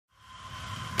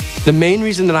The main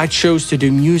reason that I chose to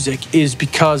do music is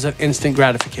because of instant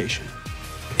gratification.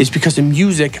 It's because in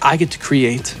music, I get to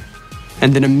create.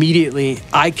 And then immediately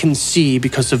I can see,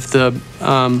 because of the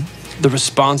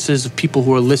responses of people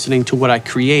who are listening to what I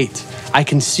create, I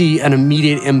can see an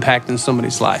immediate impact in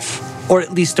somebody's life, or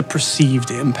at least a perceived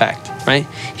impact, right?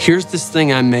 Here's this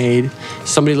thing I made,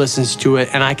 somebody listens to it,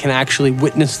 and I can actually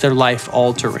witness their life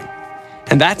altering.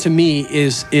 And that to me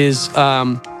is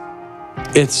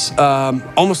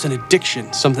almost an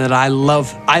addiction, something that I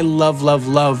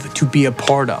love to be a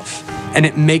part of. And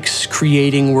it makes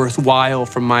creating worthwhile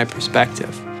from my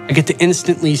perspective. I get to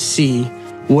instantly see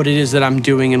what it is that I'm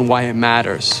doing and why it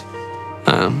matters.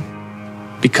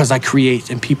 Because I create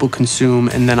and people consume,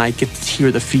 and then I get to hear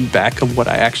the feedback of what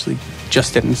I actually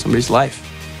just did in somebody's life.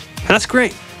 And that's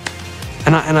great.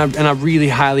 And I really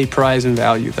highly prize and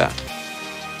value that.